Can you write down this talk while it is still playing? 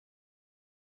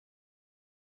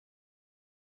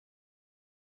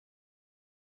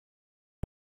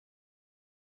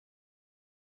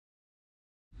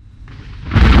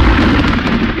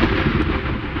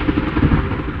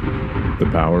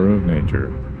power of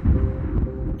nature.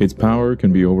 Its power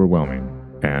can be overwhelming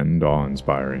and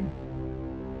awe-inspiring.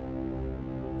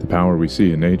 The power we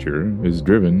see in nature is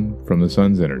driven from the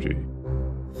sun's energy.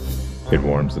 It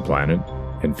warms the planet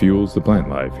and fuels the plant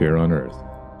life here on Earth,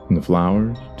 from the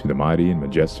flowers to the mighty and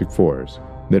majestic forests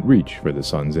that reach for the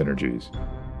sun's energies.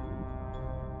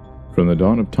 From the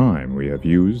dawn of time, we have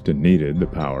used and needed the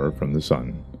power from the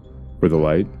sun, for the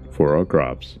light, for our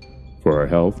crops, for our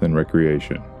health and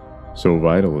recreation. So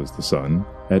vital is the sun,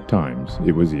 at times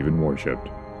it was even worshipped.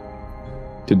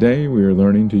 Today we are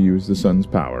learning to use the sun's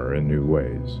power in new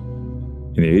ways.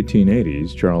 In the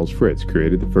 1880s, Charles Fritts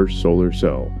created the first solar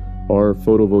cell, or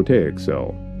photovoltaic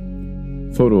cell.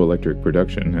 Photoelectric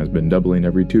production has been doubling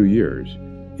every 2 years,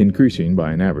 increasing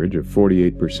by an average of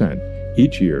 48%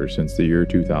 each year since the year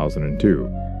 2002,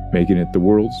 making it the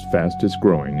world's fastest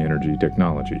growing energy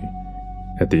technology.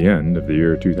 At the end of the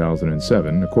year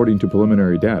 2007, according to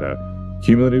preliminary data,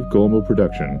 cumulative global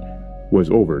production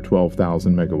was over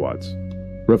 12,000 megawatts.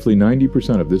 Roughly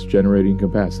 90% of this generating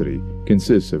capacity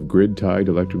consists of grid-tied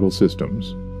electrical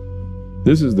systems.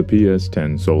 This is the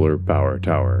PS10 Solar Power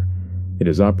Tower. It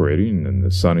is operating in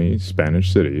the sunny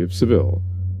Spanish city of Seville.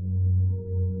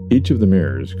 Each of the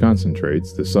mirrors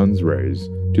concentrates the sun's rays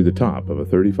to the top of a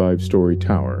 35-story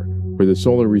tower where the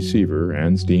solar receiver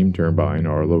and steam turbine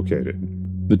are located.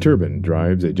 The turbine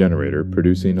drives a generator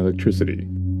producing electricity.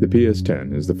 The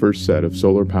PS10 is the first set of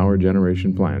solar power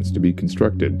generation plants to be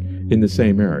constructed in the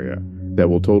same area that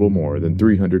will total more than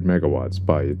 300 megawatts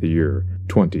by the year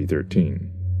 2013.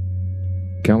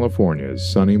 California's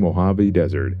sunny Mojave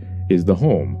Desert is the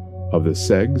home of the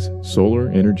SEGS Solar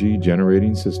Energy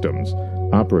Generating Systems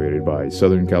operated by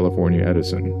Southern California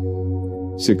Edison.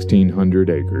 1,600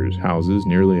 acres houses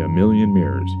nearly 1 million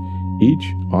mirrors,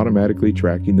 each automatically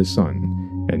tracking the sun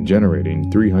and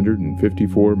generating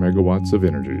 354 megawatts of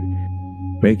energy,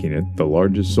 making it the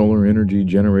largest solar energy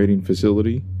generating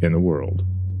facility in the world.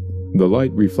 The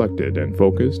light reflected and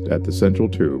focused at the central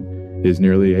tube is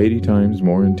nearly 80 times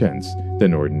more intense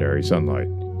than ordinary sunlight,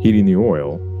 heating the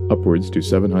oil upwards to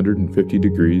 750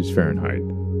 degrees Fahrenheit.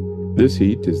 This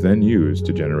heat is then used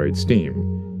to generate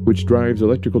steam, which drives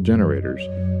electrical generators,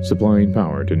 supplying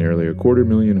power to nearly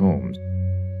 250,000 homes.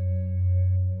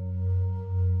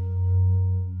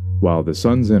 While the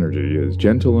sun's energy is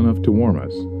gentle enough to warm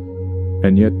us,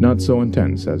 and yet not so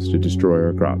intense as to destroy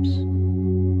our crops,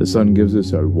 the sun gives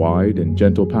us a wide and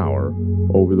gentle power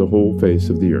over the whole face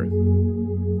of the earth.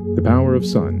 The power of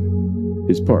sun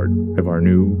is part of our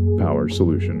new power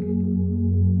solution.